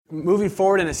moving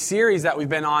forward in a series that we've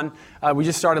been on. We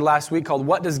just started last week called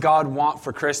What Does God Want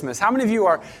for Christmas? How many of you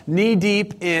are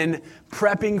knee-deep in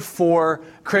prepping for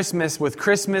Christmas with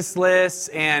Christmas lists?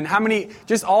 And how many,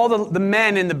 just all the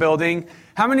men in the building,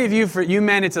 how many of you, for you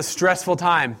men, it's a stressful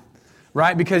time,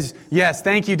 right? Because, yes,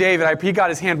 thank you, David. He got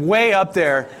his hand way up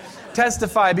there.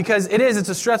 Testify, because it's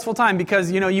a stressful time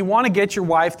because, you want to get your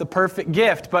wife the perfect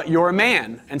gift, but you're a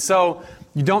man. And so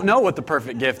you don't know what the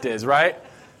perfect gift is, right?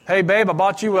 Hey, babe, I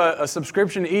bought you a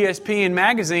subscription to ESPN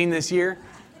magazine this year.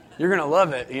 You're going to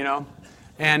love it,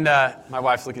 And my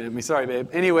wife's looking at me. Sorry, babe.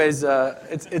 Anyways,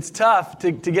 it's tough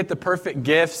to get the perfect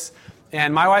gifts.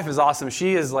 And my wife is awesome.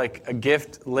 She is like a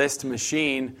gift list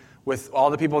machine with all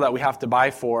the people that we have to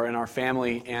buy for in our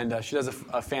family. And she does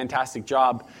a fantastic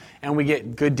job. And we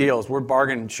get good deals. We're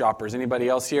bargain shoppers. Anybody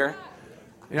else here?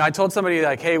 I told somebody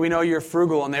like, hey, we know you're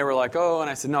frugal. And they were like, oh. And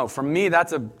I said, no, for me,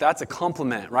 that's a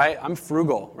compliment, right? I'm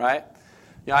frugal, right?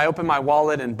 I open my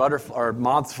wallet and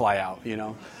moths fly out,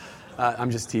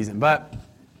 I'm just teasing. But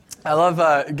I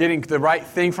love getting the right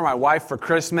thing for my wife for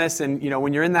Christmas. And,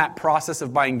 when you're in that process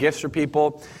of buying gifts for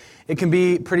people, it can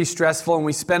be pretty stressful. And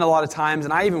we spend a lot of times,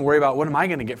 and I even worry about, what am I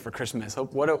going to get for Christmas?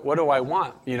 What do I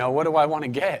want? What do I want to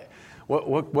get?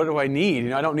 What do I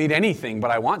need? I don't need anything,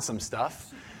 but I want some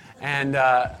stuff. And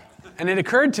it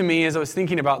occurred to me as I was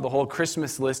thinking about the whole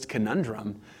Christmas list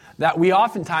conundrum that we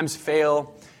oftentimes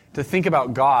fail to think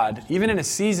about God, even in a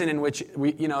season in which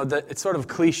it's sort of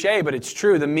cliche, but it's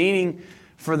true. The meaning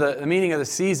of the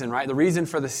season, right? The reason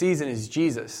for the season is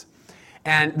Jesus.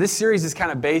 And this series is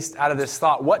kind of based out of this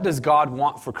thought: what does God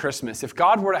want for Christmas? If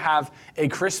God were to have a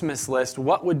Christmas list,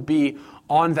 what would be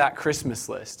on that Christmas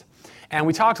list? And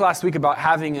we talked last week about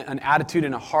having an attitude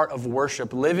and a heart of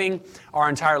worship, living our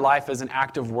entire life as an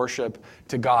act of worship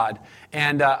to God.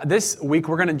 And this week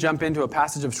we're going to jump into a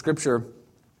passage of Scripture.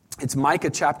 It's Micah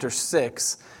chapter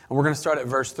 6, and we're going to start at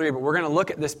verse 3. But we're going to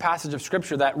look at this passage of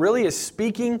Scripture that really is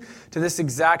speaking to this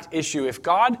exact issue. If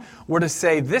God were to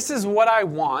say, this is what I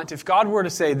want, if God were to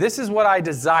say, this is what I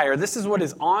desire, this is what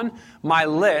is on my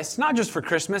list, not just for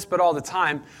Christmas, but all the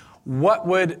time, what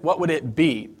would it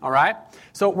be? All right?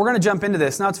 So we're going to jump into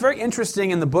this. Now, it's very interesting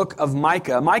in the book of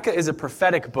Micah. Micah is a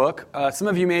prophetic book. Some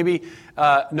of you maybe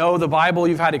know the Bible.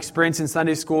 You've had experience in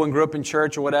Sunday school and grew up in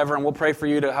church or whatever, and we'll pray for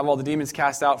you to have all the demons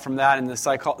cast out from that and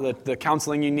the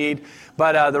counseling you need.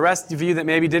 But the rest of you that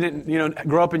maybe didn't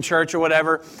grow up in church or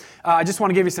whatever, I just want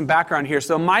to give you some background here.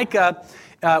 So Micah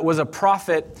was a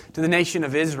prophet to the nation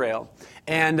of Israel.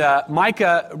 And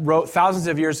Micah wrote thousands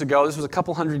of years ago. This was a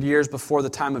couple hundred years before the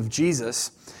time of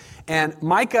Jesus. And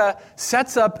Micah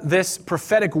sets up this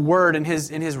prophetic word in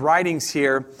his writings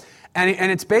here.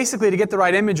 And it's basically, to get the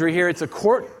right imagery here, it's a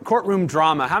courtroom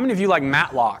drama. How many of you like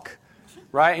Matlock?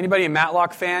 Right? Anybody a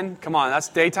Matlock fan? Come on, that's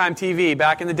daytime TV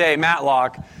back in the day,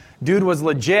 Matlock. Dude was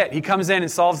legit. He comes in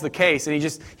and solves the case, and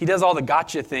he does all the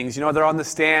gotcha things. They're on the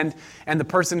stand, and the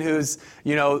person who's,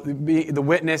 the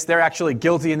witness, they're actually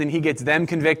guilty, and then he gets them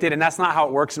convicted, and that's not how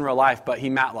it works in real life, but he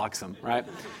Matlocks them, right?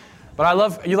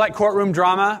 But you like courtroom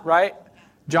drama, right?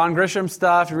 John Grisham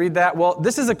stuff, you read that? Well,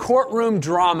 this is a courtroom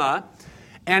drama,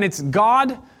 and it's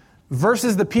God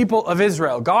versus the people of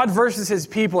Israel. God versus his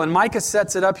people, and Micah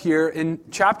sets it up here in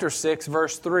chapter 6,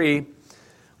 verse 3.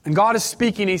 And God is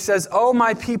speaking. He says, "Oh,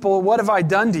 my people, what have I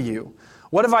done to you?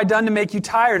 What have I done to make you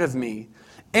tired of me?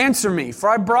 Answer me, for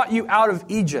I brought you out of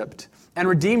Egypt and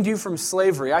redeemed you from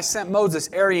slavery. I sent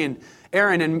Moses, Aaron,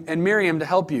 and Miriam to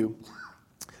help you.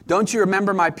 Don't you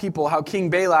remember, my people, how King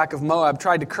Balak of Moab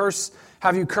tried to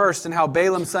have you cursed, and how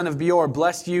Balaam, son of Beor,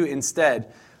 blessed you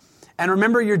instead? And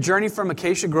remember your journey from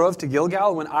Acacia Grove to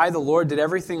Gilgal, when I, the Lord, did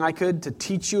everything I could to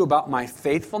teach you about my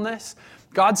faithfulness?"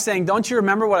 God's saying, don't you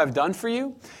remember what I've done for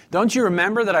you? Don't you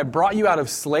remember that I brought you out of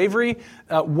slavery?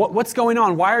 What's going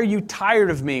on? Why are you tired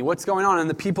of me? What's going on? And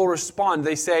the people respond.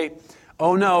 They say,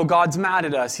 oh no, God's mad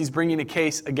at us. He's bringing a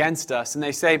case against us. And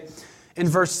they say in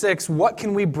verse 6, what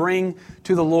can we bring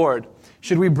to the Lord?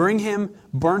 Should we bring him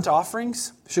burnt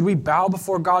offerings? Should we bow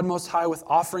before God Most High with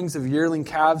offerings of yearling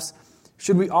calves?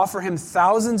 Should we offer him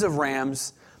thousands of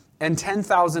rams and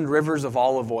 10,000 rivers of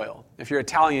olive oil? If you're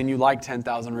Italian, you like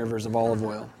 10,000 rivers of olive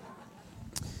oil.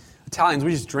 Italians,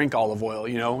 we just drink olive oil,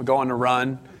 we go on a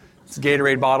run. It's a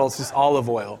Gatorade bottle, it's just olive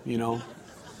oil,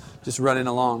 just running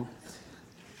along.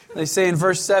 They say in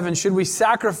verse 7, should we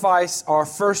sacrifice our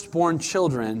firstborn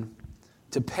children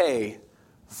to pay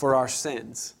for our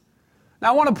sins?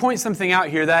 Now I want to point something out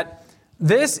here, that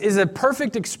this is a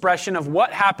perfect expression of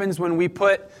what happens when we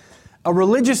put a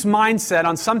religious mindset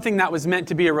on something that was meant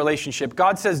to be a relationship.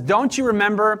 God says, don't you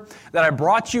remember that I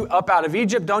brought you up out of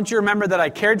Egypt? Don't you remember that I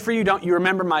cared for you? Don't you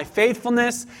remember my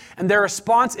faithfulness? And their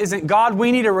response isn't, God,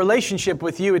 we need a relationship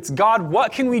with you. It's, God,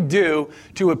 what can we do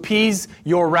to appease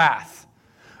your wrath?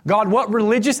 God, what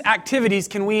religious activities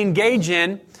can we engage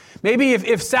in? Maybe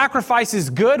if sacrifice is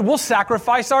good, we'll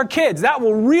sacrifice our kids. That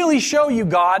will really show you,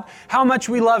 God, how much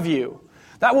we love you.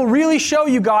 That will really show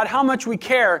you, God, how much we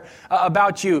care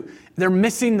about you. They're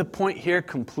missing the point here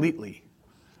completely.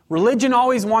 Religion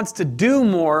always wants to do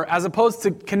more as opposed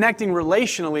to connecting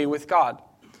relationally with God.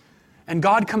 And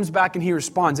God comes back and He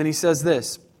responds and He says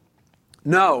this,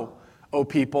 "Know, O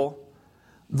people,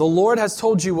 the Lord has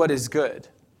told you what is good,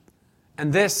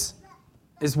 and this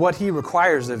is what He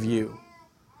requires of you,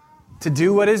 to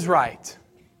do what is right,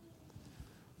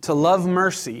 to love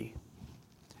mercy,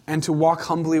 and to walk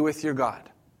humbly with your God."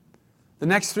 The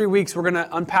next 3 weeks, we're going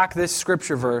to unpack this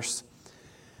scripture verse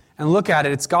and look at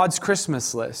it. It's God's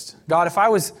Christmas list. God, if I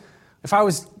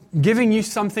was giving you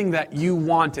something that you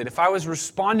wanted, if I was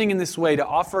responding in this way to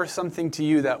offer something to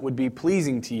you that would be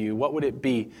pleasing to you, what would it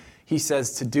be? He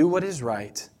says, to do what is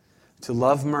right, to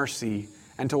love mercy,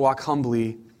 and to walk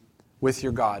humbly with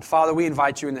your God. Father, we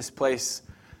invite you in this place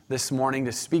this morning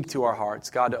to speak to our hearts.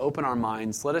 God, to open our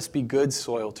minds. Let us be good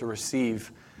soil to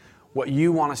receive what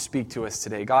you want to speak to us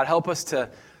today. God, help us to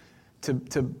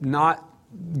not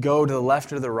go to the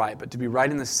left or the right, but to be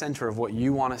right in the center of what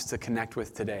you want us to connect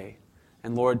with today.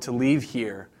 And Lord, to leave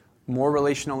here more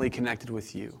relationally connected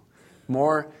with you,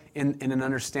 more in an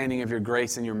understanding of your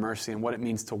grace and your mercy and what it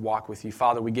means to walk with you.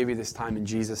 Father, we give you this time in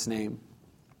Jesus' name.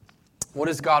 What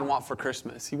does God want for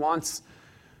Christmas? He wants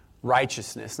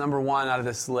righteousness. Number one out of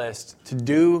this list, to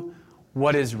do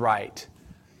what is right.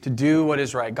 To do what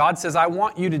is right. God says, I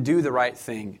want you to do the right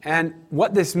thing. And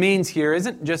what this means here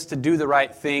isn't just to do the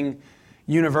right thing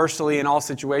universally in all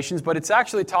situations, but it's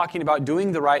actually talking about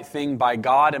doing the right thing by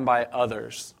God and by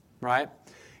others, right?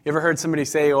 You ever heard somebody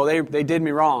say, oh, they did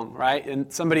me wrong, right?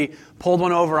 And somebody pulled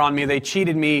one over on me. They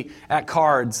cheated me at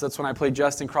cards. That's when I played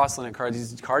Justin Crossland at cards.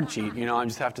 He's a card cheat, I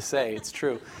just have to say, it's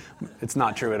true. It's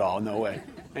not true at all, no way.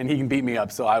 And he can beat me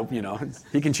up, so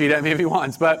he can cheat at me if he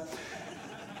wants, but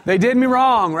they did me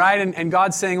wrong, right? And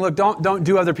God's saying, look, don't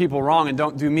do other people wrong and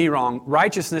don't do me wrong.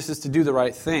 Righteousness is to do the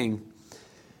right thing.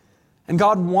 And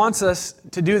God wants us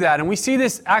to do that. And we see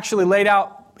this actually laid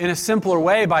out in a simpler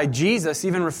way by Jesus,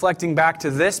 even reflecting back to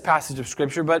this passage of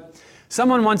Scripture. But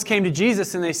someone once came to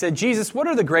Jesus and they said, Jesus,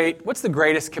 what's the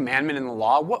greatest commandment in the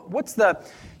law?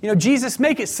 Jesus,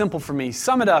 make it simple for me.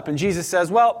 Sum it up. And Jesus says,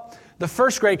 well, the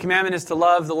first great commandment is to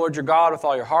love the Lord your God with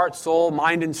all your heart, soul,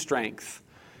 mind, and strength.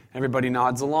 Everybody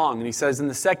nods along. And he says, and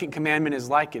the second commandment is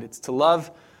like it. It's to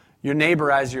love your neighbor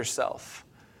as yourself.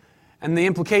 And the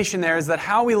implication there is that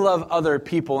how we love other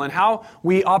people and how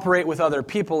we operate with other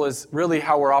people is really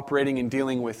how we're operating and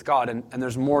dealing with God. And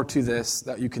there's more to this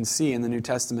that you can see in the New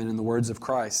Testament in the words of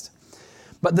Christ.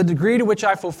 But the degree to which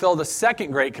I fulfill the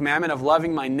second great commandment of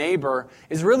loving my neighbor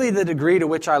is really the degree to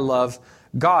which I love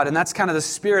God. And that's kind of the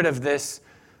spirit of this,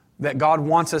 that God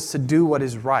wants us to do what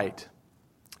is right.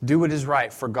 Do what is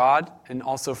right for God and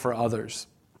also for others.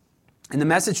 In the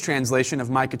Message translation of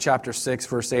Micah chapter 6,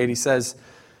 verse 8, he says,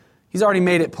 He's already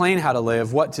made it plain how to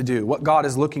live, what to do, what God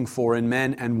is looking for in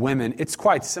men and women. It's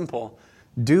quite simple.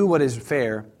 Do what is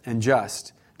fair and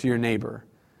just to your neighbor.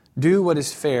 Do what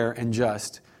is fair and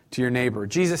just to your neighbor.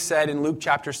 Jesus said in Luke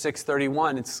chapter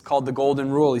 6:31, it's called the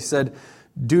Golden Rule. He said,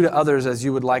 do to others as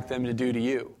you would like them to do to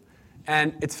you.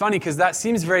 And it's funny because that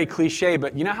seems very cliche,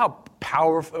 but you know how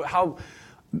powerful, how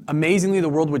amazingly the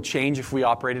world would change if we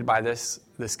operated by this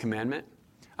commandment?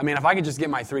 I mean, if I could just get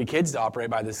my 3 kids to operate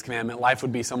by this commandment, life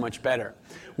would be so much better.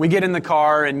 We get in the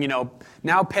car and,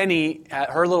 now Penny,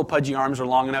 her little pudgy arms are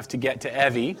long enough to get to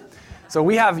Evie. So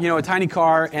we have, a tiny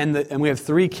car and we have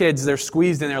 3 kids. They're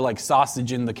squeezed in there like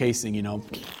sausage in the casing,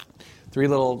 3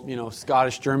 little,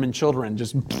 Scottish German children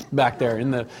just back there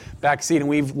in the back seat. And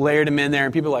we've layered them in there.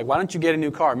 And people are like, why don't you get a new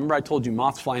car? Remember I told you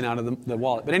moths flying out of the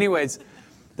wallet. But anyways,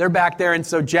 they're back there, and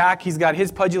so Jack, he's got his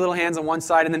pudgy little hands on one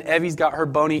side, and then Evie's got her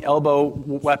bony elbow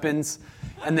weapons,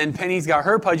 and then Penny's got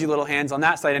her pudgy little hands on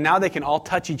that side, and now they can all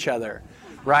touch each other,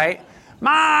 right?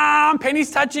 Mom, Penny's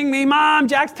touching me. Mom,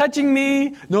 Jack's touching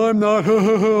me. No, I'm not. I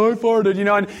farted,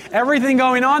 and everything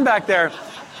going on back there.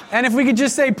 And if we could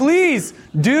just say, please,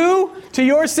 do to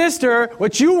your sister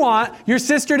what you want your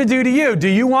sister to do to you. Do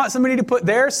you want somebody to put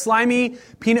their slimy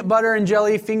peanut butter and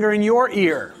jelly finger in your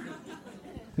ear?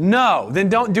 No, then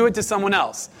don't do it to someone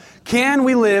else. Can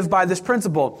we live by this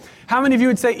principle? How many of you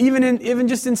would say, even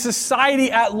just in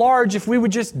society at large, if we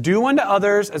would just do unto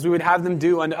others as we would have them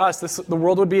do unto us, the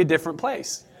world would be a different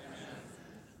place.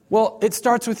 Well, it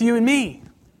starts with you and me.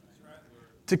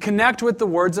 To connect with the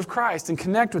words of Christ and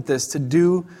connect with this, to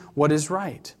do what is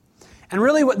right. And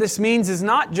really what this means is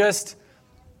not just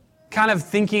kind of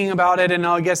thinking about it and,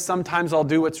 I guess sometimes I'll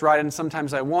do what's right and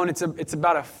sometimes I won't. It's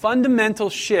about a fundamental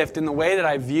shift in the way that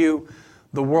I view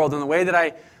the world and the way that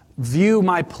I view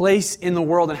my place in the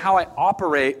world and how I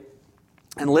operate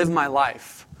and live my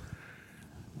life.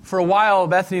 For a while,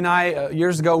 Bethany and I,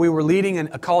 years ago, we were leading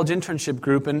a college internship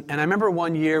group, and I remember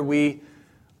one year we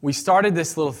started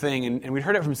this little thing, and we'd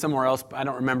heard it from somewhere else, I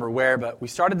don't remember where, but we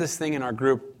started this thing in our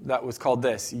group that was called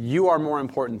this: you are more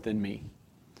important than me.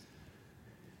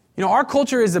 You know, our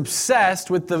culture is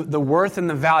obsessed with the worth and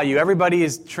the value. Everybody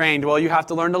is trained, well, you have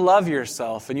to learn to love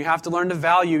yourself, and you have to learn to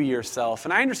value yourself.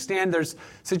 And I understand there's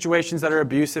situations that are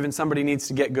abusive and somebody needs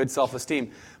to get good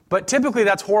self-esteem. But typically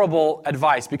that's horrible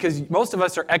advice because most of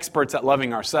us are experts at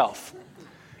loving ourselves.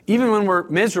 Even when we're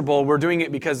miserable, we're doing it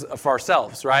because of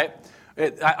ourselves, right?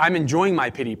 I'm enjoying my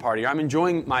pity party. I'm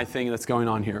enjoying my thing that's going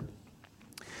on here.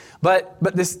 But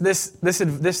this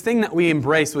thing that we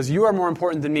embraced was you are more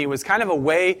important than me was kind of a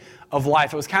way of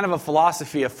life. It was kind of a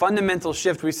philosophy, a fundamental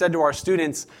shift. We said to our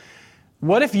students,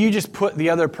 what if you just put the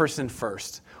other person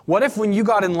first? What if when you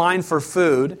got in line for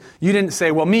food, you didn't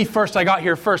say, well, me first, I got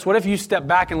here first. What if you stepped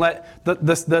back and let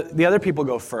the other people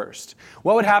go first?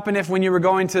 What would happen if when you were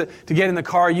going to get in the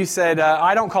car, you said,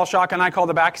 I don't call shotgun, I call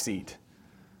the back seat,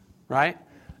 right?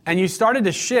 And you started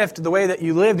to shift the way that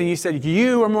you lived, and you said,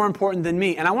 you are more important than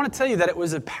me. And I want to tell you that it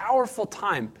was a powerful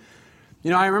time.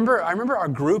 You know, I remember our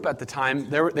group at the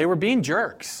time, they were being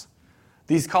jerks.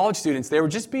 These college students, they were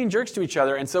just being jerks to each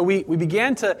other. And so we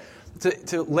began to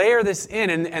layer this in,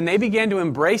 and they began to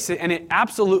embrace it, and it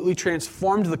absolutely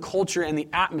transformed the culture and the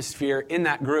atmosphere in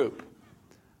that group.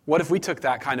 What if we took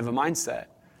that kind of a mindset?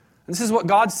 And this is what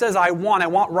God says I want. I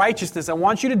want righteousness. I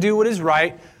want you to do what is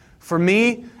right for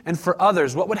me and for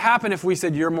others. What would happen if we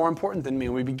said, you're more important than me?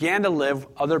 And we began to live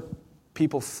other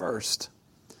people first.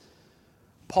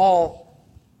 Paul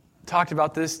talked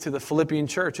about this to the Philippian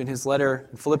church in his letter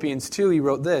in Philippians 2. He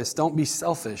wrote this: don't be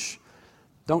selfish.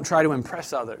 Don't try to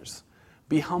impress others.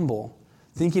 Be humble,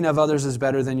 thinking of others as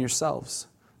better than yourselves.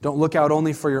 Don't look out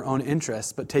only for your own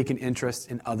interests, but take an interest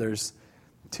in others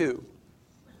too.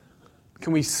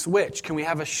 Can we switch? Can we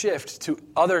have a shift to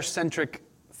other-centric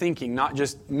thinking, not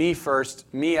just me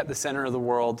first, me at the center of the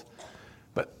world,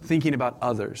 but thinking about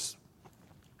others?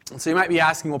 And so you might be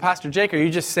asking, well, Pastor Jake, are you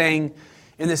just saying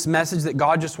in this message that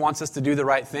God just wants us to do the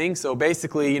right thing? So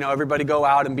basically, everybody go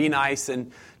out and be nice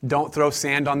and don't throw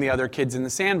sand on the other kids in the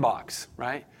sandbox,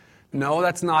 right? No,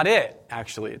 that's not it,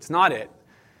 actually. It's not it.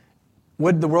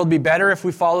 Would the world be better if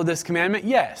we followed this commandment?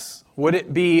 Yes. Would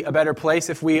it be a better place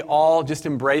if we all just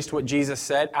embraced what Jesus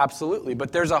said? Absolutely.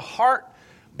 But there's a heart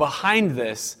behind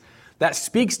this that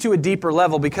speaks to a deeper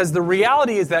level, because the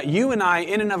reality is that you and I,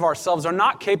 in and of ourselves, are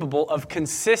not capable of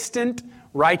consistent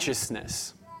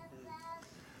righteousness.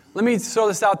 Let me throw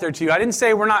this out there to you. I didn't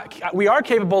say we are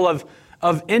capable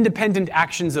of independent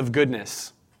actions of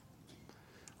goodness.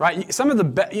 Right? Some of the,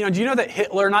 do you know that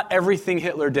Hitler, not everything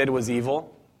Hitler did was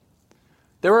evil?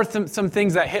 There were some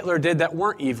things that Hitler did that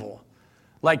weren't evil.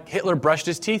 Like Hitler brushed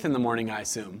his teeth in the morning, I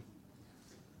assume.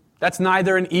 That's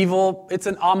neither an evil, it's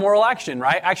an amoral action,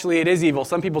 right? Actually, it is evil.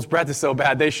 Some people's breath is so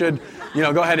bad, they should,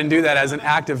 go ahead and do that as an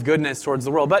act of goodness towards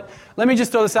the world. But let me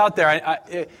just throw this out there.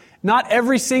 Not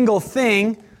every single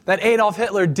thing that Adolf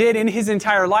Hitler did in his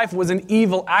entire life was an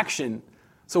evil action.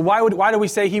 So why do we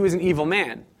say he was an evil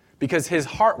man? Because his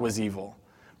heart was evil,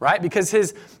 right?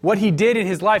 Because what he did in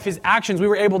his life, his actions, we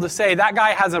were able to say, that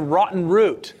guy has a rotten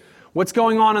root. What's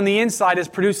going on the inside has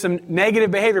produced some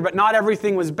negative behavior, but not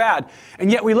everything was bad.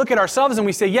 And yet we look at ourselves and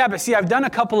we say, yeah, but see, I've done a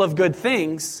couple of good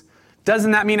things.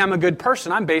 Doesn't that mean I'm a good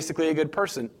person? I'm basically a good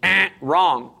person.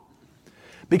 Wrong.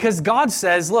 Because God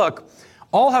says, look,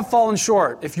 all have fallen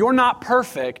short. If you're not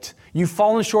perfect, you've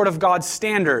fallen short of God's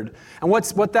standard. And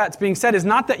what that's being said is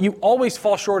not that you always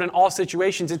fall short in all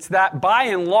situations. It's that by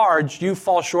and large, you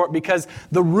fall short because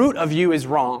the root of you is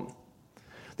wrong.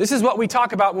 This is what we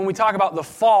talk about when we talk about the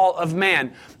fall of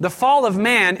man. The fall of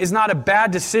man is not a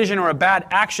bad decision or a bad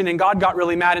action, and God got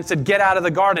really mad and said, get out of the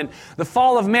garden. The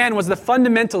fall of man was the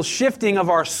fundamental shifting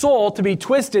of our soul to be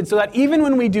twisted so that even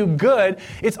when we do good,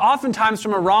 it's oftentimes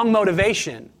from a wrong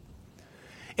motivation.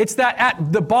 It's that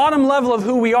at the bottom level of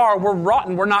who we are, we're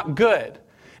rotten, we're not good.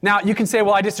 Now, you can say,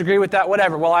 well, I disagree with that,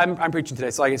 whatever. Well, I'm preaching today,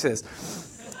 so I can say this.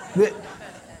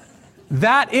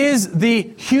 That is the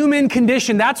human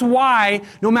condition. That's why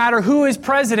no matter who is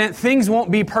president, things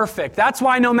won't be perfect. That's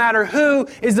why no matter who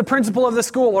is the principal of the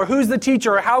school or who's the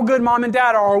teacher or how good mom and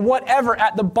dad are or whatever,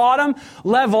 at the bottom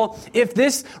level, if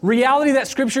this reality that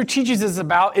Scripture teaches us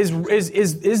about is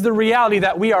the reality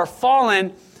that we are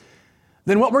fallen,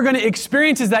 then what we're going to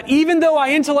experience is that even though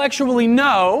I intellectually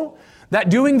know that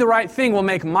doing the right thing will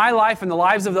make my life and the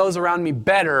lives of those around me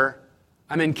better,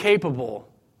 I'm incapable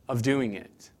of doing it.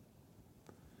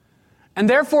 And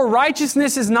therefore,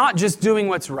 righteousness is not just doing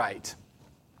what's right.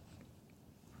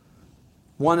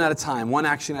 One at a time, one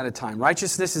action at a time.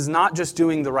 Righteousness is not just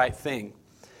doing the right thing.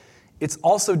 It's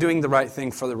also doing the right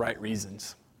thing for the right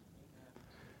reasons.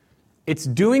 It's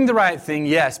doing the right thing,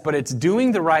 yes, but it's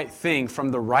doing the right thing from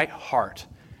the right heart.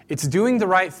 It's doing the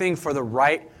right thing for the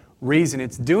right reason.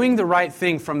 It's doing the right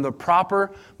thing from the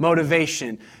proper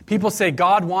motivation. People say,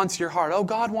 God wants your heart. Oh,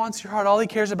 God wants your heart. All He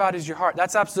cares about is your heart.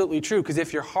 That's absolutely true, because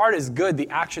if your heart is good, the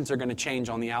actions are going to change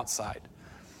on the outside.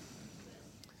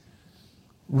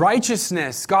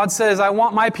 Righteousness. God says, I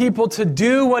want my people to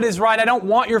do what is right. I don't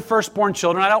want your firstborn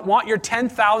children. I don't want your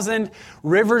 10,000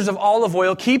 rivers of olive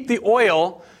oil. Keep the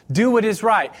oil. Do what is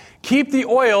right. Keep the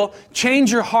oil.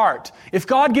 Change your heart. If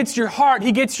God gets your heart,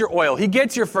 He gets your oil. He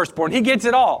gets your firstborn. He gets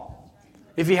it all.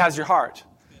 If He has your heart.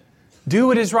 Do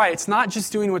what is right. It's not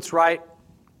just doing what's right.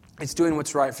 It's doing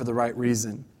what's right for the right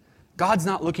reason. God's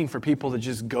not looking for people to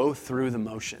just go through the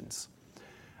motions.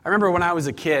 I remember when I was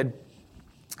a kid,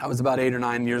 I was about 8 or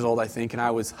 9 years old, I think, and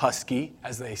I was husky,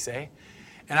 as they say.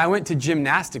 And I went to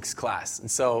gymnastics class.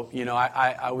 And so,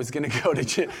 I was going to go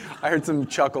to I heard some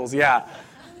chuckles. Yeah,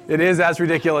 it is as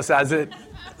ridiculous as it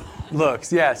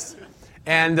looks, yes.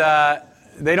 And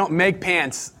they don't make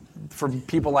pants for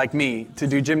people like me to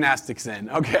do gymnastics in.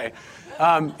 Okay.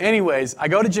 Anyways, I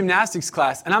go to gymnastics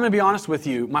class, and I'm going to be honest with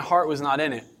you, my heart was not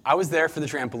in it. I was there for the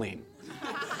trampoline.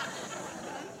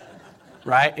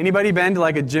 Right? Anybody been to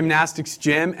like a gymnastics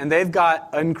gym? And they've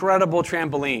got incredible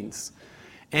trampolines.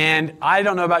 And I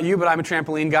don't know about you, but I'm a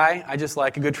trampoline guy. I just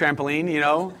like a good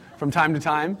trampoline, from time to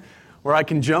time, where I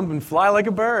can jump and fly like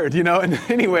a bird, And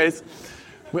anyways,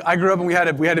 I grew up and we had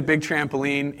a big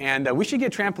trampoline, and we should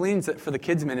get trampolines for the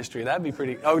kids ministry. That'd be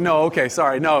pretty. Oh no, okay,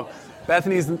 sorry, no.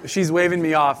 She's waving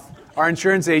me off. Our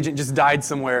insurance agent just died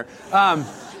somewhere.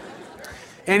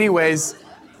 Anyways,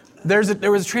 there was a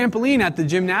trampoline at the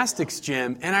gymnastics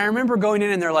gym, and I remember going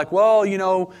in and they're like,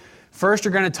 well, first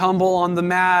you're going to tumble on the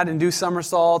mat and do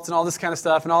somersaults and all this kind of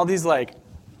stuff, and all these like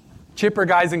chipper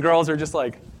guys and girls are just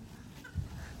like,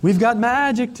 we've got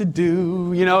magic to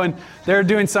do, and they're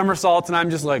doing somersaults, and I'm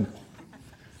just like,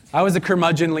 I was a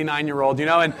curmudgeonly 9-year-old,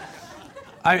 and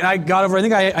I got over,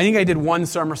 I think I did one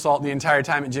somersault the entire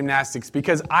time at gymnastics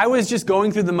because I was just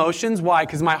going through the motions. Why?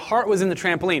 Because my heart was in the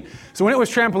trampoline. So when it was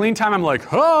trampoline time, I'm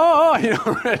like,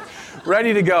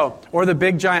 ready to go. Or the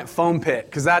big giant foam pit,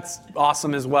 because that's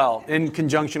awesome as well, in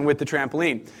conjunction with the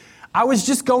trampoline. I was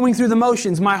just going through the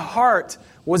motions. My heart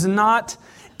was not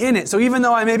in it. So even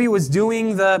though I maybe was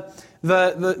doing the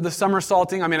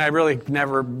somersaulting, I really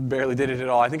barely did it at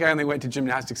all. I think I only went to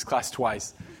gymnastics class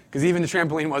twice, because even the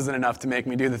trampoline wasn't enough to make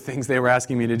me do the things they were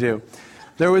asking me to do.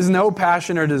 There was no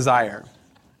passion or desire.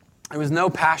 There was no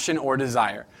passion or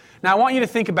desire. Now I want you to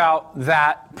think about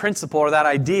that principle or that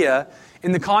idea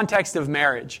in the context of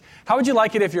marriage. How would you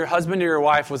like it if your husband or your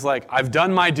wife was like, I've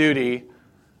done my duty,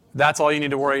 that's all you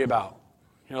need to worry about?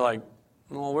 You're like,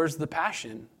 well, where's the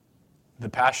passion? The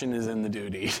passion is in the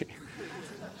duty.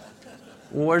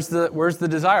 Well, where's the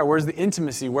desire? Where's the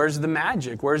intimacy? Where's the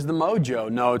magic? Where's the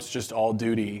mojo? No, it's just all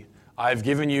duty. I've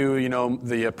given you,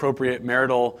 the appropriate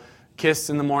marital kiss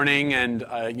in the morning, and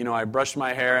I brushed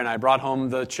my hair, and I brought home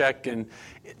the check, and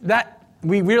that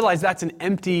we realize that's an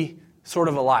empty sort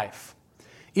of a life.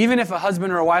 Even if a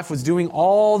husband or a wife was doing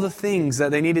all the things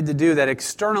that they needed to do that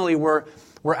externally were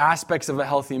aspects of a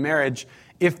healthy marriage,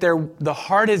 if the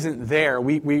heart isn't there,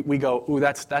 we go, ooh,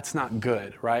 that's not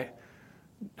good, right?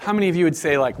 How many of you would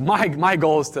say, like, my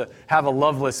goal is to have a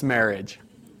loveless marriage,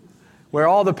 where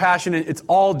all the passion, it's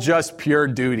all just pure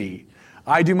duty.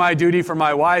 I do my duty for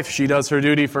my wife, she does her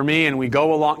duty for me, and we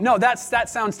go along. No, that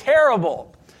sounds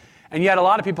terrible. And yet a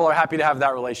lot of people are happy to have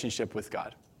that relationship with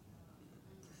God.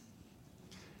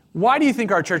 Why do you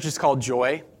think our church is called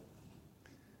Joy?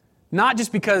 Not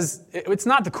just because it's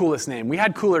not the coolest name. We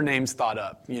had cooler names thought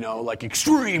up, like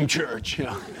Extreme Church.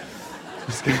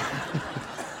 Just kidding.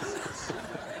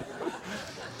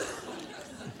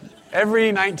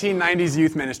 Every 1990s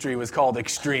youth ministry was called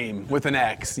Extreme with an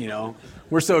X,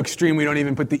 We're so extreme we don't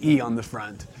even put the E on the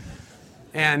front.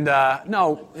 And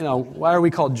why are we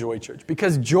called Joy Church?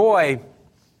 Because joy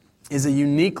is a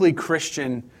uniquely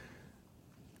Christian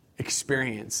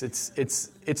experience.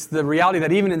 It's the reality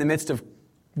that even in the midst of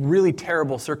really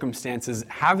terrible circumstances,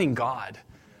 having God,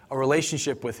 a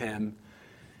relationship with Him,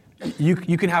 you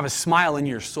can have a smile in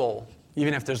your soul,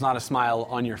 even if there's not a smile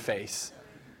on your face.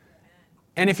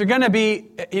 And if you're going to be,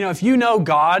 if you know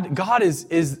God, God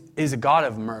is a God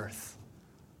of mirth,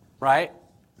 right?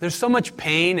 There's so much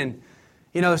pain and,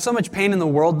 there's so much pain in the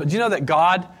world, but do you know that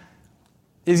God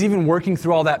is even working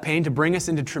through all that pain to bring us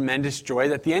into tremendous joy?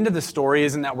 That the end of the story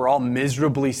isn't that we're all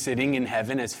miserably sitting in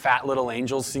heaven as fat little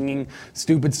angels singing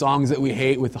stupid songs that we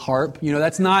hate with the harp.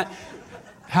 That's not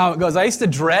how it goes. I used to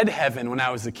dread heaven when I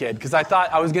was a kid because I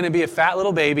thought I was going to be a fat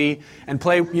little baby and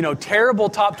play, terrible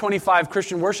top 25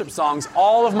 Christian worship songs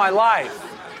all of my life.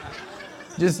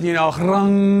 Just,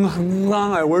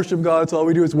 I worship God. That's all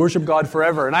we do is worship God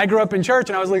forever. And I grew up in church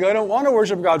and I was like, I don't want to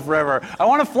worship God forever. I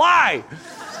want to fly.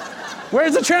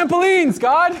 Where's the trampolines,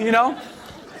 God?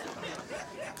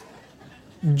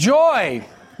 Joy.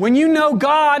 When you know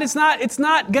God, it's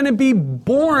not going to be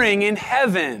boring in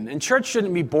heaven. And church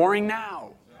shouldn't be boring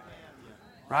now.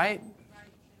 Right?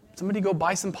 Somebody go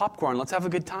buy some popcorn. Let's have a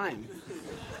good time.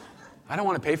 I don't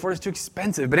want to pay for it. It's too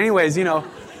expensive. But anyways,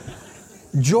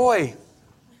 joy.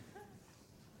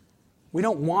 We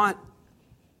don't want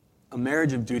a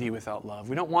marriage of duty without love.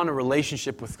 We don't want a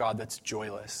relationship with God that's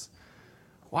joyless.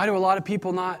 Why do a lot of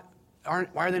people why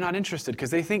are they not interested?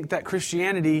 Because they think that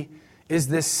Christianity is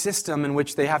this system in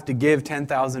which they have to give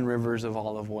 10,000 rivers of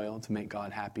olive oil to make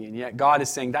God happy. And yet God is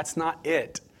saying, that's not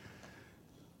it.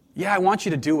 Yeah, I want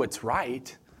you to do what's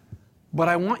right, but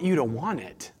I want you to want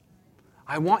it.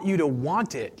 I want you to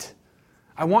want it.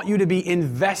 I want you to be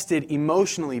invested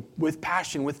emotionally, with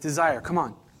passion, with desire. Come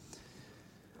on.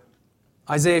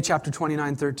 Isaiah chapter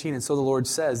 29:13, and so the Lord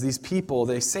says, these people,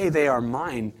 they say they are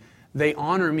mine. They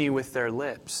honor me with their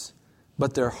lips,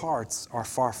 but their hearts are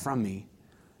far from me,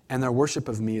 and their worship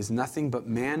of me is nothing but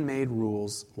man-made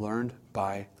rules learned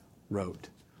by rote.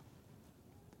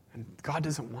 And God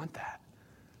doesn't want that.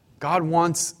 God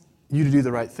wants you to do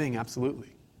the right thing,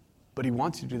 absolutely. But He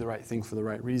wants you to do the right thing for the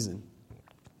right reason.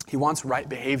 He wants right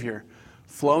behavior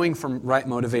flowing from right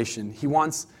motivation. He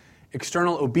wants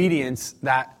external obedience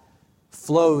that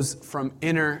flows from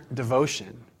inner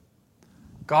devotion.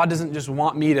 God doesn't just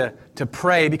want me to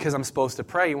pray because I'm supposed to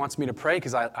pray. He wants me to pray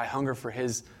because I hunger for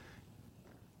His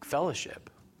fellowship.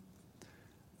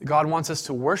 God wants us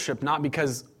to worship not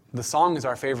because the song is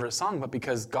our favorite song, but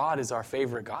because God is our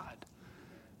favorite God.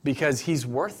 Because He's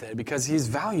worth it, because He's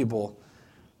valuable.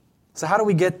 So how do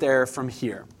we get there from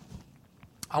here?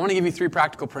 I want to give you 3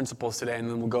 practical principles today, and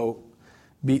then we'll go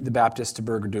beat the Baptist to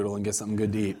Burger Doodle and get something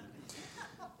good to eat.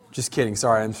 Just kidding.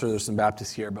 Sorry, I'm sure there's some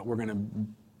Baptists here, but we're going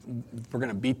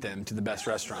to beat them to the best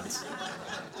restaurants.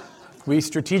 We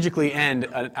strategically end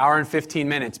an hour and 15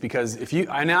 minutes because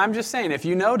I'm just saying, if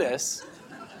you notice,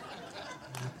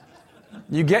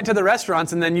 you get to the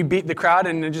restaurants and then you beat the crowd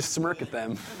and then just smirk at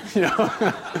them. Should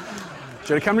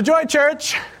have come to Joy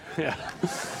Church. Yeah.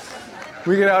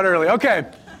 We get out early. Okay.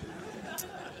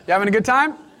 You having a good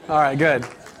time? All right, good.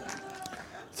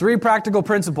 3 practical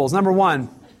principles. Number 1,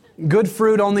 good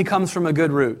fruit only comes from a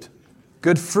good root.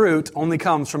 Good fruit only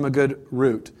comes from a good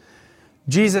root.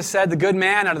 Jesus said, the good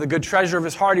man out of the good treasure of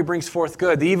his heart, he brings forth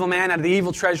good. The evil man out of the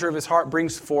evil treasure of his heart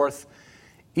brings forth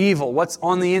evil. What's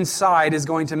on the inside is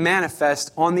going to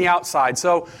manifest on the outside.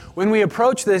 So when we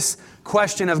approach this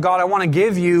question of, God, I want to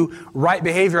give you right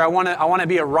behavior. I want to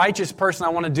be a righteous person. I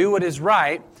want to do what is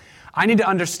right. I need to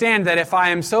understand that if I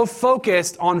am so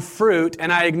focused on fruit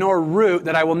and I ignore root,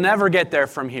 that I will never get there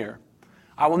from here.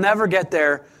 I will never get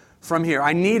there from here.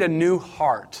 I need a new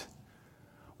heart.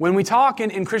 When we talk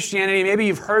in Christianity, maybe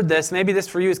you've heard this, maybe this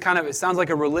for you is it sounds like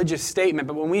a religious statement,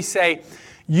 but when we say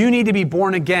you need to be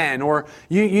born again or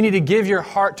you need to give your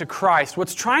heart to Christ,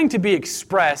 what's trying to be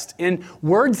expressed in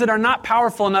words that are not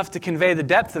powerful enough to convey the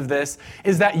depth of this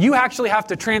is that you actually have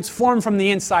to transform from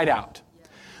the inside out.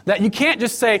 That you can't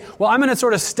just say, well, I'm going to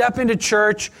sort of step into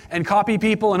church and copy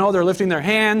people and they're lifting their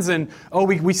hands and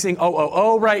we sing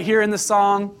oh right here in the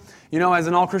song. As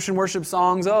in all Christian worship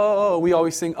songs, we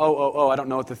always sing, I don't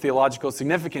know what the theological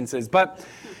significance is. But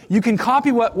you can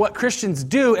copy what Christians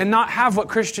do and not have what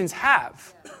Christians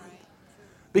have.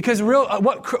 Because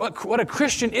what a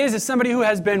Christian is somebody who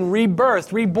has been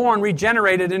rebirthed, reborn,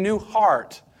 regenerated, a new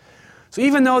heart. So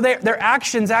even though their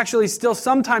actions actually still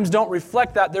sometimes don't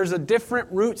reflect that, there's a different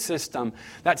root system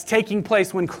that's taking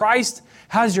place. When Christ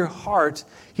has your heart,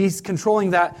 He's controlling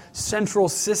that central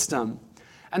system.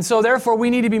 And so therefore we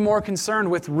need to be more concerned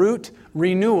with root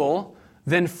renewal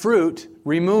than fruit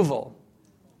removal.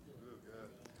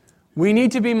 We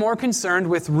need to be more concerned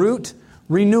with root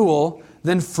renewal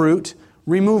than fruit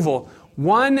removal.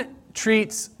 one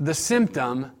treats the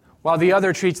symptom while the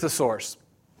other treats the source.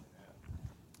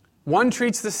 One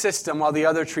treats the system while the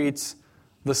other treats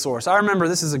the source. I remember,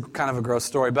 this is kind of a gross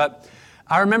story, but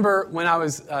I remember when I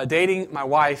was dating my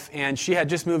wife, and she had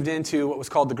just moved into what was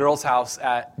called the girls' house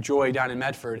at Joy down in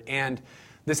Medford. And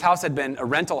this house had been a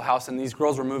rental house, and these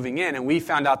girls were moving in, and we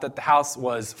found out that the house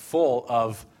was full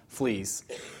of fleas.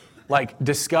 Like,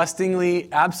 disgustingly,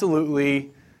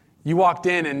 absolutely. You walked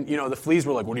in, and, the fleas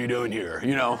were like, "What are you doing here?"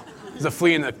 There's a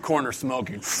flea in the corner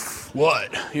smoking.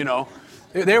 What?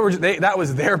 That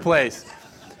was their place.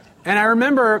 And I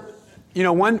remember,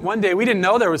 one day we didn't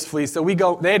know there was fleas, so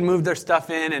they had moved their stuff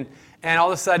in, and all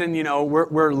of a sudden,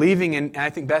 we're leaving, and I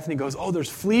think Bethany goes, "Oh, there's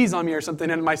fleas on me," or something,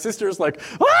 and my sister's like,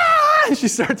 "Ah!" And she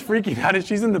starts freaking out, and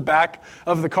she's in the back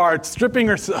of the car, stripping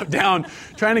herself down,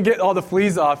 trying to get all the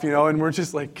fleas off, and we're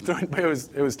just like,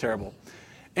 it was terrible.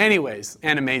 Anyways,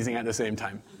 and amazing at the same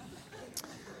time.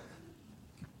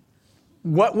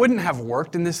 What wouldn't have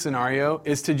worked in this scenario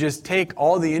is to just take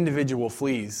all the individual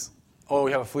fleas. Oh,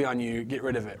 we have a flea on you, get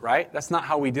rid of it, right? That's not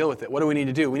how we deal with it. What do we need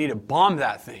to do? We need to bomb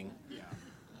that thing.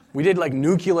 We did like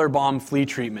nuclear bomb flea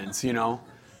treatments,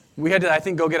 We had to, I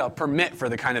think, go get a permit for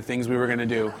the kind of things we were going to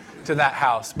do to that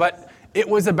house. But it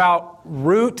was about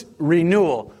root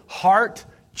renewal, heart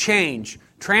change,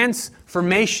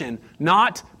 transformation,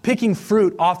 not picking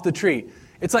fruit off the tree.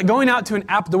 It's like going out to an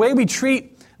apple. The way we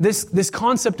treat this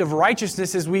concept of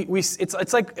righteousness is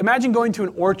it's like, imagine going to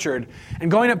an orchard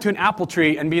and going up to an apple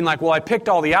tree and being like, "Well, I picked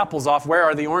all the apples off. Where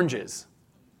are the oranges?"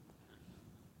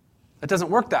 That doesn't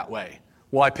work that way.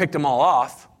 "Well, I picked them all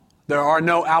off. There are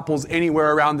no apples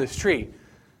anywhere around this tree."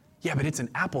 Yeah, but it's an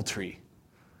apple tree.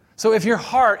 So if your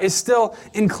heart is still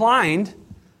inclined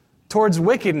towards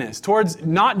wickedness, towards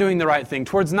not doing the right thing,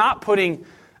 towards not putting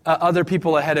other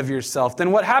people ahead of yourself,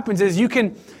 then what happens is you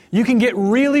can get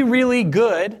really, really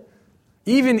good,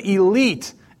 even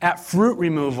elite, at fruit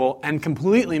removal and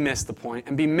completely miss the point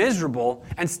and be miserable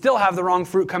and still have the wrong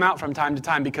fruit come out from time to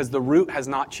time because the root has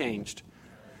not changed.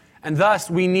 And thus,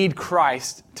 we need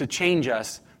Christ to change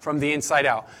us from the inside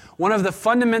out. One of the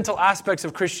fundamental aspects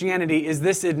of Christianity is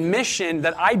this admission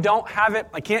that I don't have it,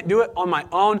 I can't do it on my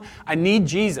own, I need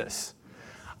Jesus.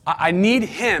 I need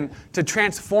Him to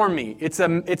transform me. It's a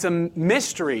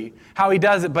mystery how He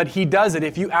does it, but He does it.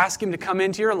 If you ask Him to come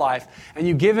into your life and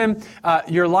you give Him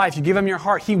your life, you give Him your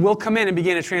heart, He will come in and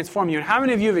begin to transform you. And how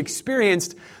many of you have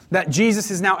experienced that Jesus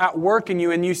is now at work in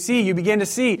you and you begin to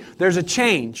see there's a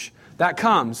change that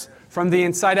comes from the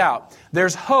inside out.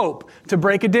 There's hope to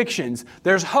break addictions.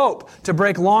 There's hope to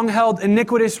break long-held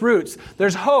iniquitous roots.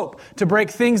 There's hope to break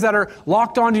things that are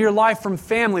locked onto your life from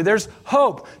family. There's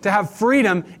hope to have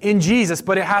freedom in Jesus,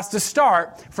 but it has to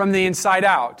start from the inside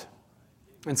out.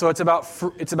 And so it's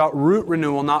about root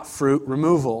renewal, not fruit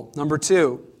removal. Number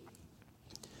 2,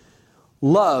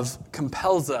 love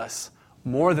compels us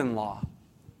more than law.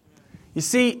 You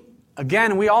see,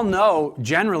 again, we all know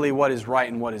generally what is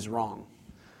right and what is wrong.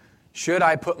 Should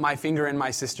I put my finger in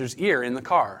my sister's ear in the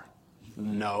car?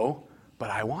 No, but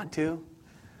I want to.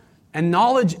 And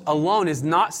knowledge alone is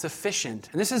not sufficient.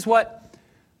 And this is what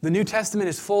the New Testament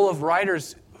is full of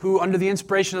writers who, under the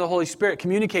inspiration of the Holy Spirit,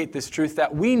 communicate this truth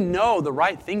that we know the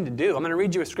right thing to do. I'm going to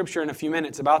read you a scripture in a few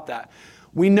minutes about that.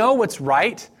 We know what's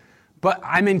right, but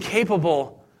I'm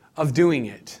incapable of doing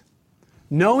it.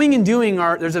 Knowing and doing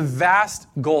there's a vast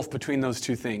gulf between those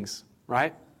two things,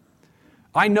 right?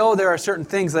 I know there are certain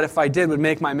things that if I did would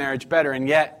make my marriage better, and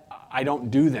yet I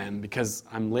don't do them because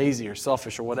I'm lazy or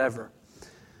selfish or whatever.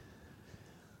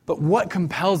 But what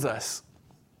compels us?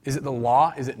 Is it the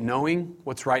law? Is it knowing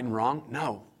what's right and wrong?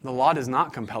 No, the law does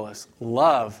not compel us.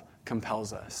 Love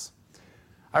compels us.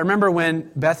 I remember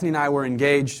when Bethany and I were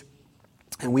engaged,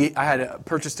 and I had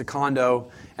purchased a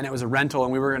condo, and it was a rental,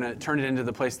 and we were going to turn it into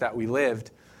the place that we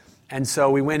lived. And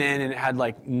so we went in, and it had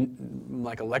like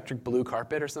electric blue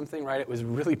carpet or something, right? It was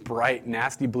really bright,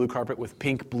 nasty blue carpet with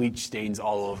pink bleach stains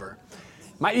all over.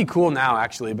 Might be cool now,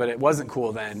 actually, but it wasn't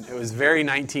cool then. It was very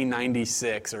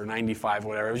 1996 or 95,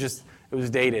 whatever. It was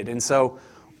dated. And so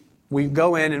we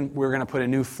go in, and we're going to put a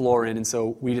new floor in. And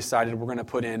so we decided we're going to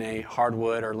put in a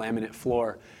hardwood or laminate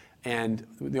floor. And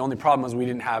the only problem was we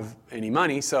didn't have any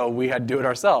money, so we had to do it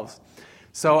ourselves.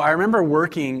 So I remember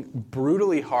working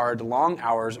brutally hard, long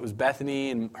hours. It was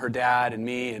Bethany and her dad and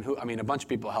me and a bunch of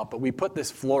people helped. But we put this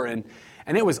floor in,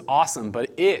 and it was awesome,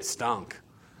 but it stunk.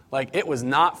 Like, it was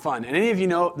not fun. And any of you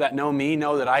know me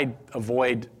know that I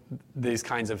avoid these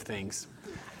kinds of things.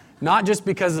 Not just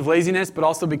because of laziness, but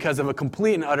also because of a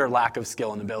complete and utter lack of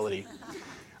skill and ability.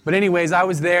 But anyways, I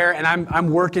was there, and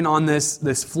I'm working on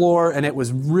this floor, and it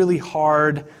was really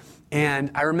hard.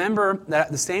 And I remember that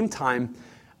at the same time,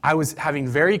 I was having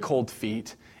very cold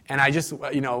feet, and I just,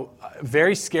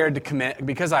 very scared to commit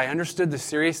because I understood the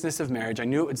seriousness of marriage. I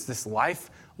knew it's this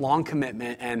lifelong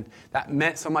commitment, and that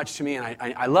meant so much to me. And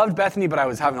I loved Bethany, but I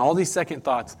was having all these second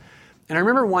thoughts. And I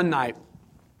remember one night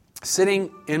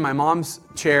sitting in my mom's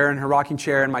chair, in her rocking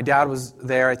chair, and my dad was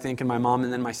there, I think, and my mom,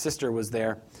 and then my sister was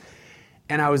there.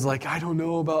 And I was like, I don't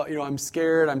know about, I'm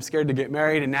scared to get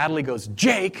married. And Natalie goes,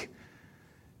 Jake,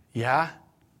 yeah?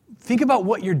 Think about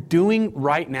what you're doing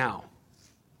right now.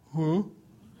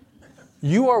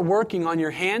 You are working on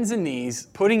your hands and knees,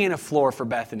 putting in a floor for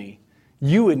Bethany.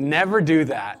 You would never do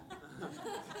that.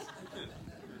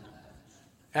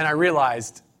 And I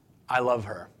realized I love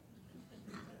her.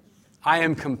 I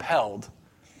am compelled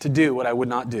to do what I would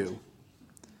not do.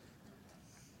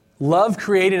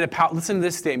 Listen to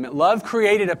this statement. Love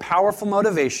created a powerful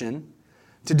motivation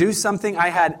to do something I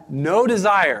had no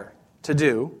desire to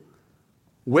do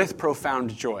with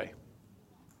profound joy.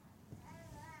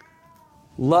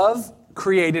 Love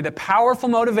created a powerful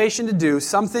motivation to do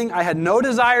something I had no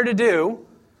desire to do,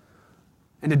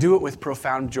 and to do it with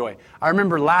profound joy. I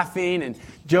remember laughing and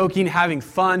joking, having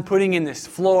fun, putting in this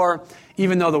floor,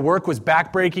 even though the work was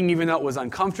backbreaking, even though it was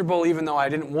uncomfortable, even though I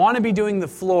didn't want to be doing the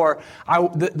floor.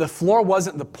 The floor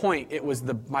wasn't the point. It was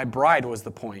my bride was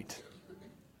the point.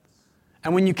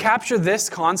 And when you capture this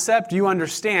concept, you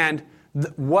understand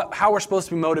how we're supposed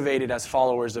to be motivated as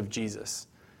followers of Jesus.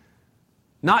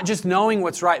 Not just knowing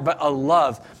what's right, but a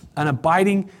love, an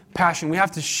abiding passion. We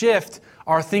have to shift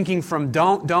our thinking from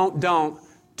don't,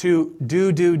 to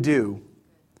do.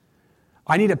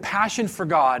 I need a passion for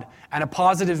God and a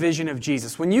positive vision of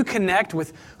Jesus. When you connect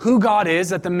with who God is,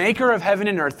 that the maker of heaven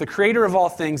and earth, the creator of all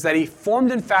things, that He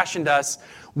formed and fashioned us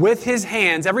with His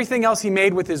hands, everything else He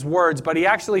made with His words, but He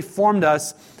actually formed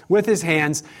us with His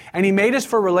hands, and He made us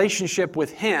for relationship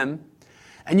with Him,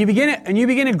 and you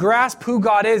begin to grasp who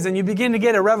God is, and you begin to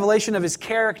get a revelation of His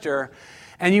character,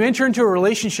 and you enter into a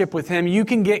relationship with Him, you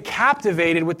can get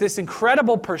captivated with this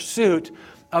incredible pursuit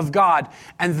of God.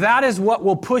 And that is what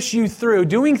will push you through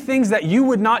doing things that you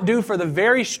would not do for the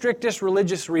very strictest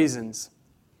religious reasons.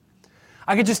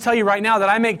 I could just tell you right now that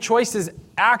I make choices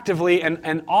actively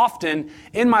and often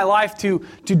in my life to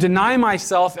deny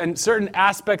myself and certain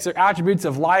aspects or attributes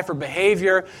of life or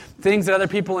behavior, things that other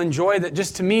people enjoy that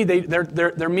just to me,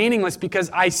 they're meaningless because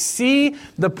I see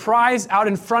the prize out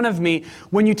in front of me.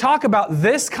 When you talk about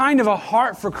this kind of a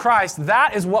heart for Christ,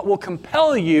 that is what will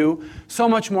compel you so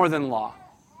much more than law.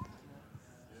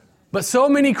 But so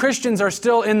many Christians are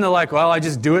still in the I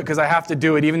just do it because I have to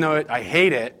do it even though I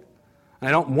hate it. And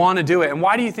I don't want to do it. And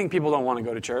why do you think people don't want to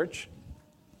go to church?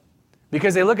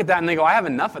 Because they look at that and they go, I have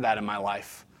enough of that in my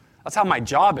life. That's how my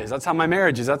job is. That's how my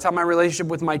marriage is. That's how my relationship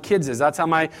with my kids is. That's how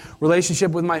my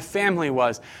relationship with my family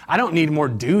was. I don't need more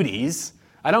duties.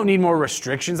 I don't need more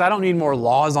restrictions. I don't need more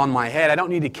laws on my head. I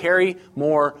don't need to carry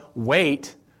more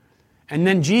weight. And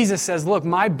then Jesus says, look,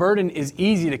 my burden is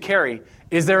easy to carry.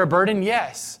 Is there a burden?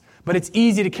 Yes. But it's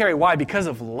easy to carry. Why? Because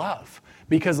of love.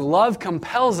 Because love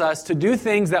compels us to do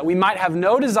things that we might have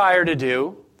no desire to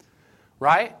do,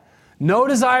 right? No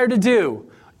desire to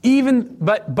do.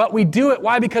 But we do it.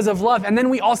 Why? Because of love. And then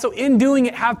we also, in doing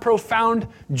it, have profound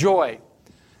joy.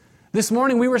 This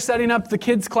morning, we were setting up the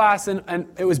kids' class, and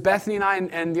it was Bethany and I,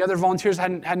 and the other volunteers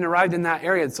hadn't arrived in that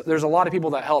area. So there's a lot of people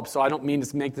that help, so I don't mean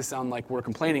to make this sound like we're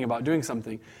complaining about doing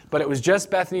something. But it was just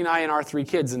Bethany and I and our 3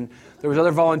 kids, and there was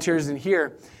other volunteers in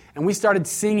here. And we started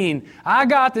singing, I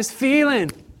got this feeling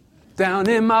down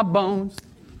in my bones.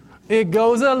 It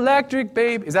goes electric,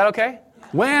 babe. Is that okay?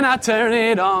 When I turn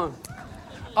it on,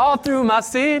 all through my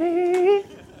city.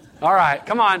 All right,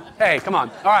 come on. Hey, come on.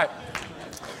 All right.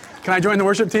 Can I join the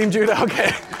worship team, Judah?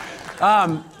 Okay.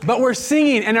 But we're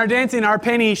singing and our dancing. Our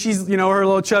Penny, she's, her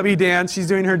little chubby dance. She's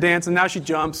doing her dance, and now she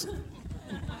jumps.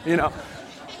 And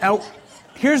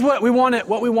here's what we want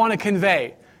to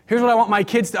convey. Here's what I want my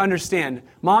kids to understand.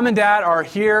 Mom and Dad are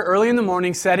here early in the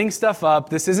morning setting stuff up.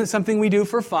 This isn't something we do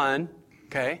for fun,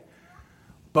 okay?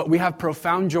 But we have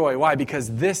profound joy. Why?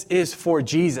 Because this is for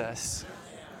Jesus.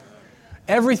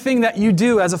 Everything that you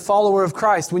do as a follower of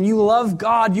Christ, when you love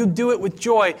God, you do it with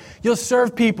joy. You'll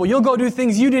serve people. You'll go do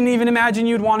things you didn't even imagine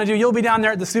you'd want to do. You'll be down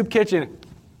there at the soup kitchen.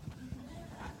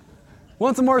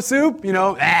 Want some more soup?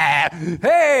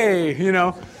 Hey,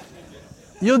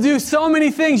 You'll do so many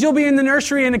things. You'll be in the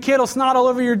nursery and a kid will snot all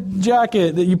over your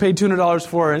jacket that you paid $200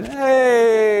 for. And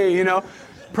hey,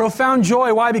 profound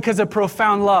joy. Why? Because of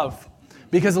profound love.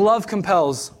 Because love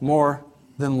compels more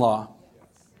than law.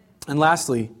 And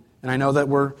lastly, and I know that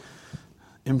we're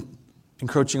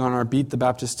encroaching on our Beat the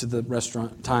Baptist to the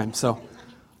restaurant time. So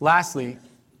lastly,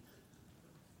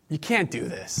 you can't do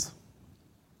this.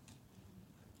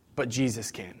 but Jesus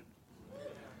can.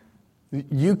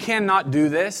 You cannot do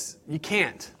this. You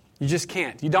can't. You just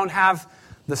can't. You don't have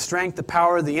the strength, the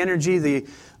power, the energy,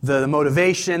 the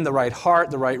motivation, the right heart,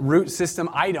 the right root system.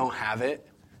 I don't have it.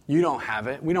 You don't have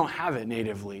it. We don't have it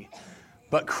natively.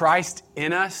 But Christ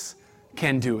in us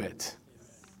can do it.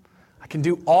 I can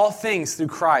do all things through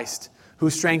Christ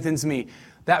who strengthens me.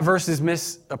 That verse is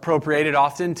misappropriated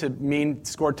often to mean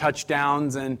score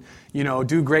touchdowns and,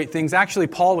 do great things. Actually,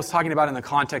 Paul was talking about in the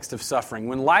context of suffering.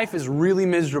 When life is really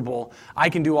miserable, I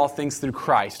can do all things through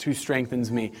Christ who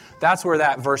strengthens me. That's where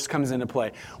that verse comes into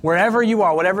play. Wherever you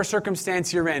are, whatever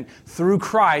circumstance you're in, through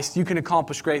Christ, you can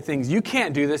accomplish great things. You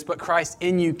can't do this, but Christ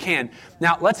in you can.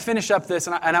 Now, let's finish up this,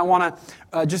 and I want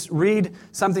to just read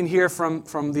something here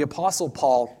from the Apostle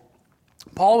Paul.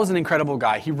 Paul was an incredible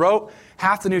guy. He wrote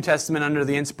half the New Testament under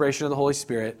the inspiration of the Holy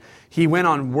Spirit. He went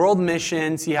on world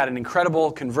missions. He had an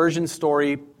incredible conversion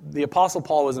story. The Apostle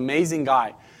Paul was an amazing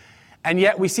guy. And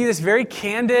yet we see this very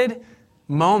candid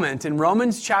moment in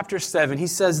Romans chapter 7. He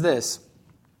says this,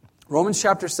 Romans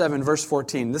chapter 7, verse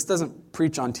 14. This doesn't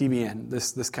preach on TBN,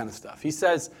 this kind of stuff. He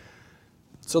says,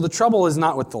 "So the trouble is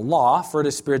not with the law, for it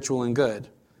is spiritual and good.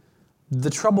 The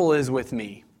trouble is with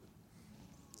me.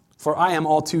 For I am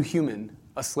all too human,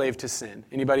 a slave to sin."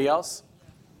 Anybody else?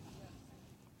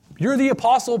 You're the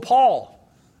Apostle Paul.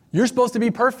 You're supposed to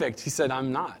be perfect. He said,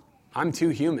 I'm not. I'm too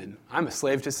human. I'm a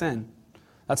slave to sin.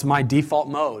 That's my default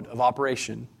mode of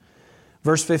operation.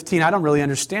 Verse 15, "I don't really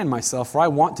understand myself, for I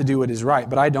want to do what is right,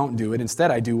 but I don't do it. Instead,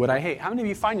 I do what I hate." How many of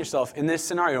you find yourself in this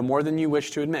scenario more than you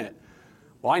wish to admit?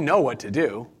 Well, I know what to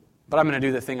do, but I'm going to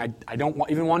do the thing I don't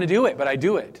even want to do it, but I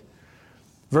do it.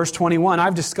 Verse 21,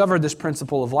 "I've discovered this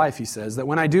principle of life," he says, "that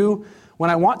when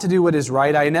I want to do what is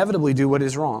right, I inevitably do what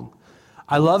is wrong.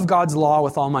 I love God's law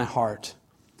with all my heart,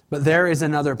 but there is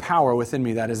another power within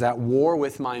me that is at war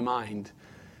with my mind."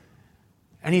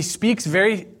 And he speaks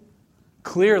very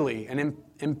clearly and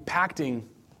impacting.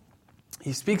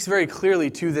 He speaks very clearly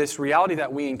to this reality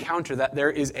that we encounter, that there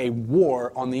is a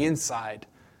war on the inside.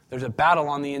 There's a battle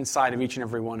on the inside of each and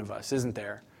every one of us, isn't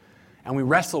there? And we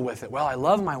wrestle with it. Well, I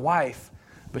love my wife,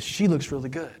 but she looks really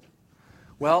good.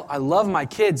 Well, I love my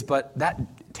kids, but that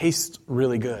tastes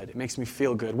really good. It makes me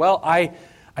feel good. Well, I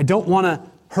don't want to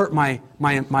hurt my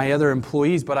other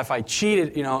employees, but if I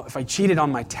cheated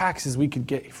on my taxes, we could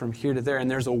get from here to there. And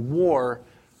there's a war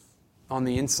on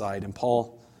the inside, and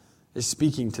Paul is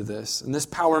speaking to this. "And this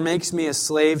power makes me a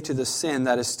slave to the sin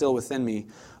that is still within me.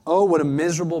 Oh, what a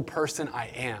miserable person I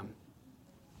am.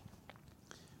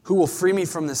 Who will free me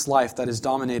from this life that is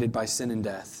dominated by sin and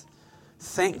death?"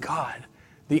 Thank God.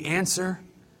 The answer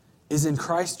is in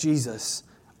Christ Jesus,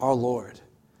 our Lord.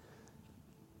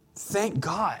 Thank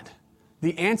God.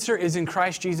 The answer is in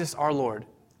Christ Jesus, our Lord.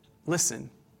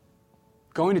 Listen,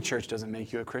 going to church doesn't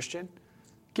make you a Christian.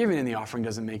 Giving in the offering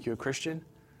doesn't make you a Christian.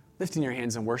 Lifting your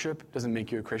hands in worship doesn't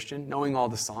make you a Christian. Knowing all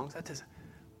the songs, that doesn't.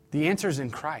 The answer is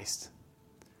in Christ.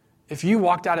 If you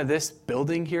walked out of this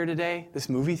building here today, this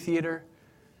movie theater,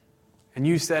 and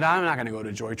you said, "I'm not going to go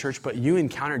to Joy Church," but you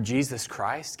encountered Jesus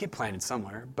Christ, get planted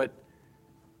somewhere, but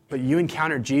you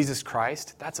encountered Jesus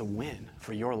Christ, that's a win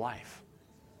for your life.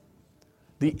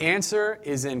 The answer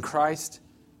is in Christ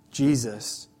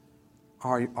Jesus,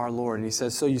 our Lord. And he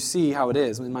says, so you see how it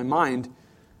is. In my mind,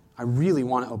 I really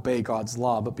want to obey God's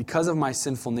law, but because of my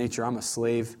sinful nature, I'm a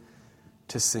slave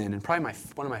to sin. And probably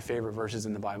one of my favorite verses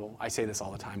in the Bible, I say this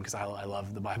all the time because I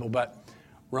love the Bible, but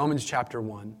Romans chapter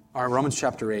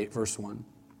 8, verse 1.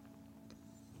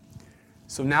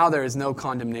 "So now there is no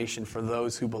condemnation for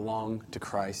those who belong to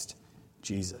Christ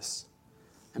Jesus.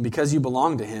 And because you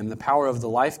belong to him, the power of the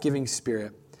life-giving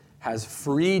Spirit has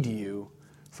freed you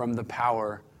from the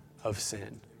power of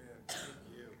sin."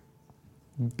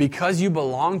 Because you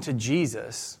belong to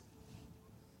Jesus,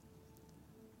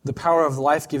 the power of the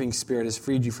life-giving Spirit has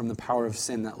freed you from the power of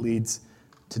sin that leads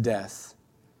to death.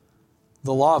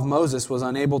 The law of Moses was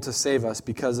unable to save us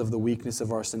because of the weakness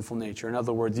of our sinful nature. In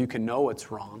other words, you can know what's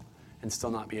wrong and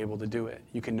still not be able to do it.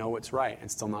 You can know what's right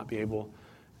and still not be able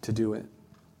to do it.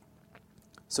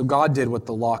 So God did what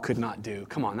the law could not do.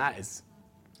 Come on, that is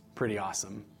pretty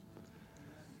awesome.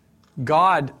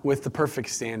 God with the perfect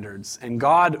standards, and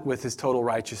God with his total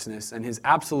righteousness and his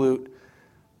absolute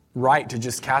right to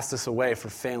just cast us away for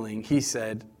failing, he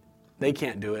said, they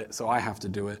can't do it, so I have to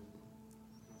do it.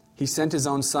 He sent his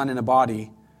own son in a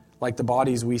body like the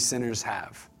bodies we sinners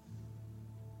have.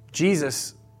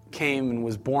 Jesus came and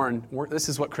was born. This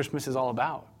is what Christmas is all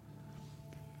about.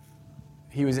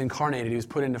 He was incarnated. He was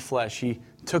put into flesh. He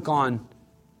took on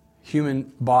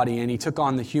human body, and he took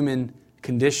on the human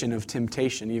condition of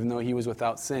temptation, even though he was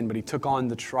without sin. But he took on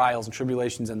the trials and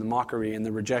tribulations and the mockery and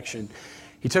the rejection.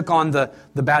 He took on the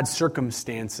bad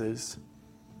circumstances,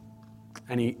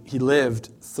 and he lived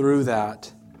through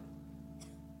that.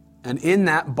 And in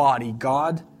that body,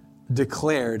 God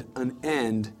declared an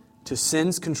end to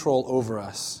sin's control over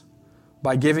us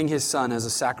by giving His Son as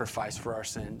a sacrifice for our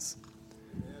sins.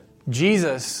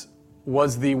 Jesus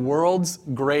was the world's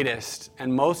greatest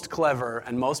and most clever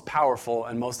and most powerful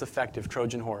and most effective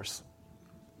Trojan horse.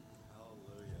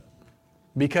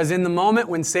 Because in the moment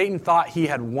when Satan thought he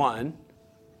had won,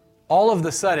 all of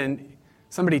the sudden,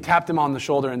 somebody tapped him on the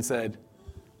shoulder and said,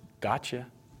 "Gotcha."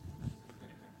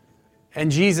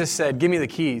 And Jesus said, "Give me the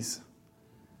keys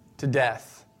to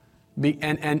death."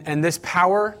 And this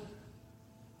power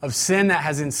of sin that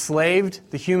has enslaved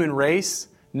the human race,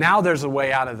 now there's a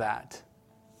way out of that.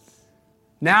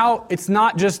 Now it's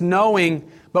not just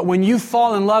knowing, but when you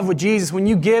fall in love with Jesus, when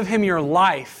you give Him your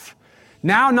life,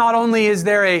 now not only is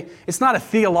there it's not a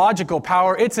theological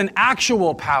power, it's an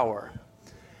actual power.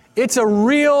 It's a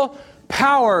real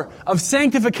power of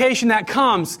sanctification that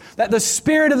comes, that the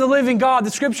Spirit of the living God,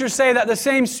 the Scriptures say that the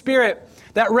same Spirit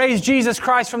that raised Jesus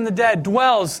Christ from the dead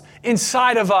dwells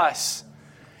inside of us.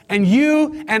 And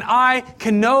you and I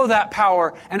can know that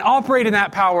power and operate in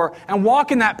that power and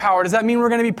walk in that power. Does that mean we're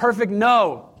going to be perfect?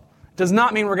 No. It does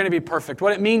not mean we're going to be perfect.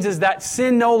 What it means is that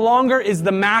sin no longer is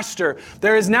the master.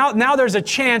 There is now there's a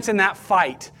chance in that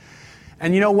fight.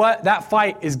 And you know what? That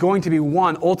fight is going to be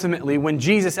won ultimately when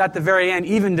Jesus at the very end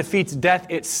even defeats death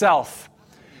itself.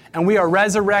 And we are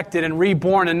resurrected and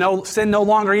reborn, and sin no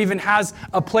longer even has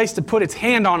a place to put its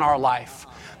hand on our life.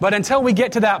 But until we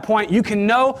get to that point, you can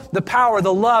know the power,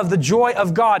 the love, the joy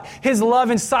of God. His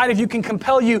love inside of you can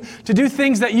compel you to do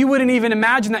things that you wouldn't even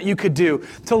imagine that you could do.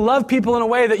 To love people in a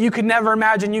way that you could never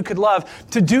imagine you could love.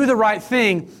 To do the right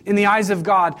thing in the eyes of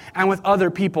God and with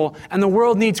other people. And the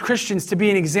world needs Christians to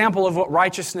be an example of what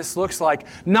righteousness looks like.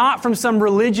 Not from some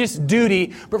religious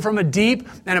duty, but from a deep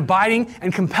and abiding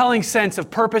and compelling sense of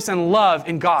purpose and love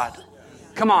in God.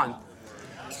 Come on.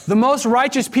 The most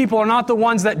righteous people are not the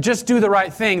ones that just do the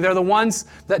right thing. They're the ones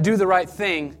that do the right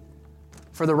thing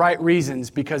for the right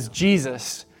reasons, because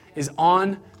Jesus is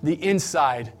on the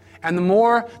inside. And the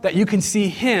more that you can see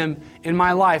Him in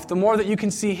my life, the more that you can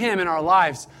see Him in our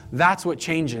lives, that's what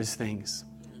changes things.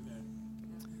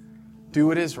 Do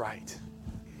what is right.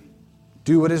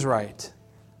 Do what is right,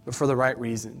 but for the right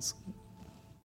reasons.